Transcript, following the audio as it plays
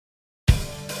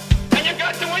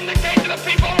got to indicate to the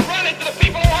people who run it, to the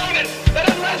people who own it, that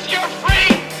unless you're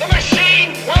free, the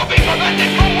machine will be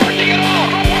prevented from working at all.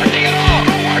 From working at all.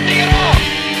 From working at all.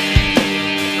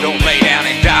 Don't lay down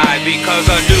and die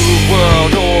because a new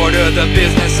world order, the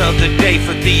business of the day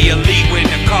for the elite, when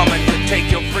they're coming to take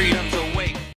your freedoms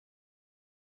away.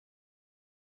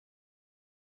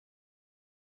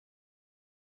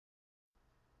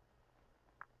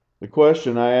 The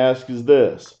question I ask is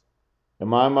this: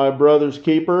 am I my brother's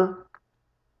keeper?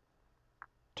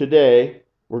 Today,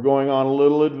 we're going on a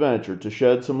little adventure to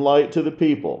shed some light to the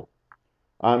people.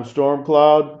 I'm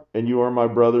Stormcloud, and you are my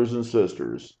brothers and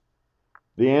sisters.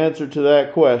 The answer to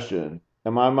that question,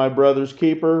 am I my brother's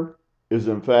keeper, is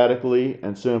emphatically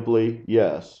and simply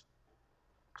yes.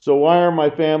 So why are my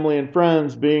family and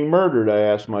friends being murdered, I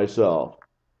ask myself?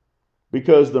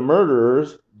 Because the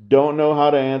murderers don't know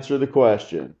how to answer the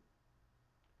question.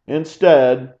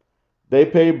 Instead, they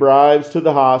pay bribes to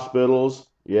the hospitals,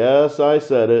 yes, I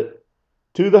said it,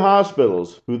 to the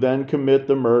hospitals, who then commit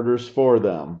the murders for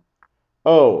them.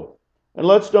 Oh, and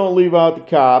let's don't leave out the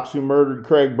cops who murdered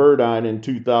Craig Burdine in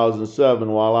 2007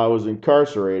 while I was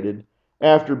incarcerated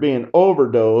after being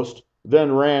overdosed,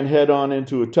 then ran head-on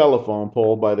into a telephone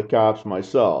pole by the cops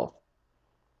myself.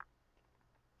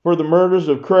 For the murders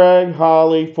of Craig,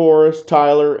 Holly, Forrest,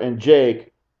 Tyler, and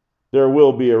Jake, there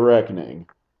will be a reckoning.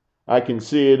 I can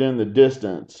see it in the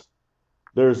distance.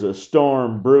 There's a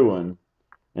storm brewing,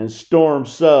 and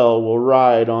Stormcell will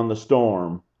ride on the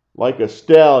storm, like a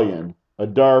stallion, a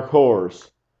dark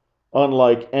horse,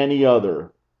 unlike any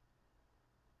other.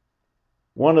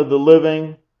 One of the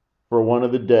living for one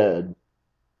of the dead.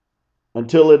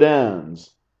 Until it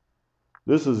ends.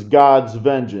 This is God's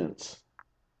vengeance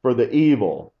for the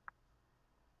evil.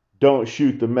 Don't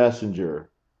shoot the messenger.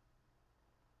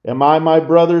 Am I my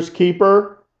brother's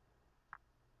keeper?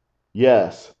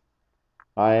 Yes,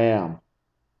 I am.